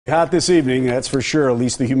Hot this evening, that's for sure. At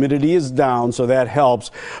least the humidity is down, so that helps.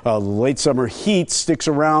 Late summer heat sticks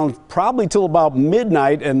around probably till about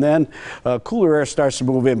midnight, and then cooler air starts to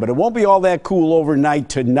move in. But it won't be all that cool overnight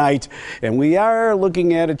tonight, and we are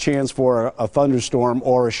looking at a chance for a thunderstorm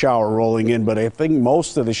or a shower rolling in. But I think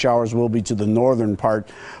most of the showers will be to the northern part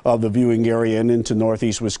of the viewing area and into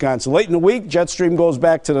northeast Wisconsin. Late in the week, jet stream goes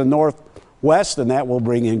back to the northwest, and that will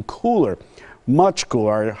bring in cooler. Much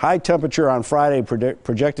cooler. Our high temperature on Friday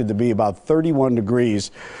projected to be about 31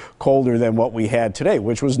 degrees colder than what we had today,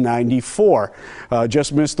 which was 94.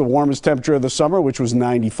 Just missed the warmest temperature of the summer, which was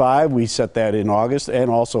 95. We set that in August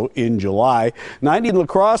and also in July. 90 in La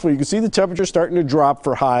Crosse, where you can see the temperature starting to drop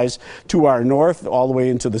for highs to our north, all the way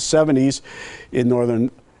into the 70s in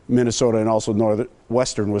northern Minnesota and also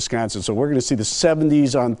northwestern Wisconsin. So we're going to see the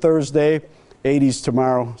 70s on Thursday. 80s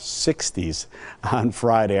tomorrow, 60s on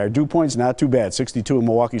Friday. Our dew point's not too bad. 62 in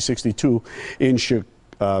Milwaukee, 62 in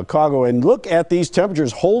Chicago. And look at these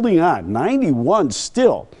temperatures holding on. 91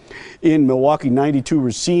 still in Milwaukee, 92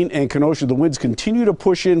 Racine and Kenosha. The winds continue to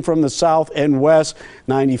push in from the south and west.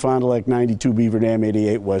 90 Fond du Lac, 92 Beaver Dam,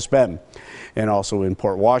 88 West Bend. And also in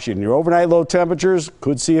Port Washington. Your overnight low temperatures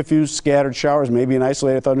could see a few scattered showers, maybe an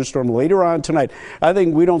isolated thunderstorm later on tonight. I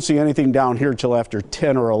think we don't see anything down here till after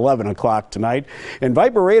 10 or 11 o'clock tonight. And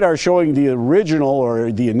Viper radar showing the original,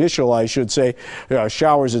 or the initial, I should say,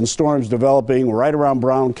 showers and storms developing right around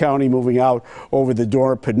Brown County, moving out over the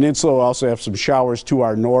Dorr Peninsula. We'll also have some showers to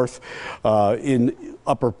our north in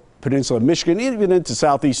upper Peninsula of Michigan, even into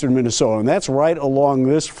southeastern Minnesota. And that's right along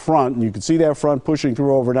this front. And you can see that front pushing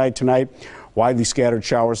through overnight tonight. Widely scattered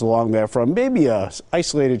showers along that front. Maybe a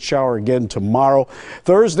isolated shower again tomorrow.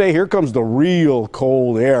 Thursday, here comes the real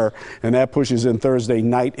cold air, and that pushes in Thursday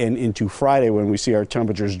night and into Friday when we see our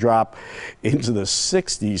temperatures drop into the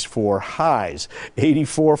 60s for highs.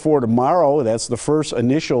 84 for tomorrow. That's the first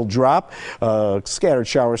initial drop. Scattered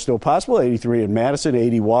showers still possible. 83 in Madison,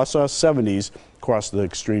 80 Wausau, 70s across the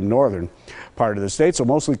extreme northern part of the state. So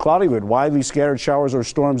mostly cloudy with widely scattered showers or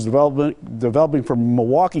storms developing from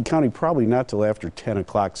Milwaukee County, probably not till after 10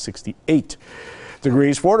 o'clock, 68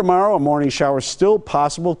 degrees. For tomorrow, a morning shower still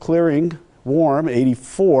possible, clearing warm,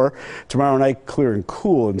 84. Tomorrow night, clear and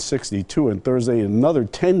cool, and 62. And Thursday, another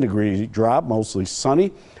 10-degree drop, mostly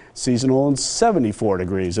sunny, seasonal, and 74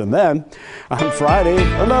 degrees. And then on Friday,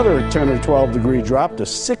 another 10 or 12-degree drop to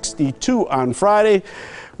 62 on Friday,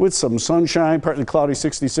 with some sunshine, partly cloudy,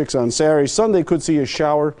 66 on Saturday. Sunday could see a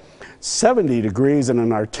shower, 70 degrees. And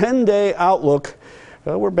in our 10-day outlook,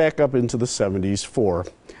 we're back up into the 70s for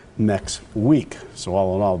next week. So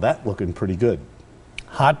all in all, that looking pretty good.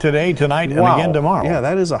 Hot today, tonight, Wow. and again tomorrow. Yeah,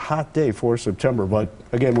 that is a hot day for September. But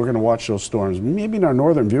again, we're going to watch those storms. Maybe in our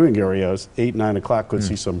northern viewing areas, 8, 9 o'clock, could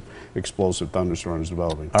see some explosive thunderstorms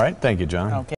developing. All right. Thank you, John. Okay.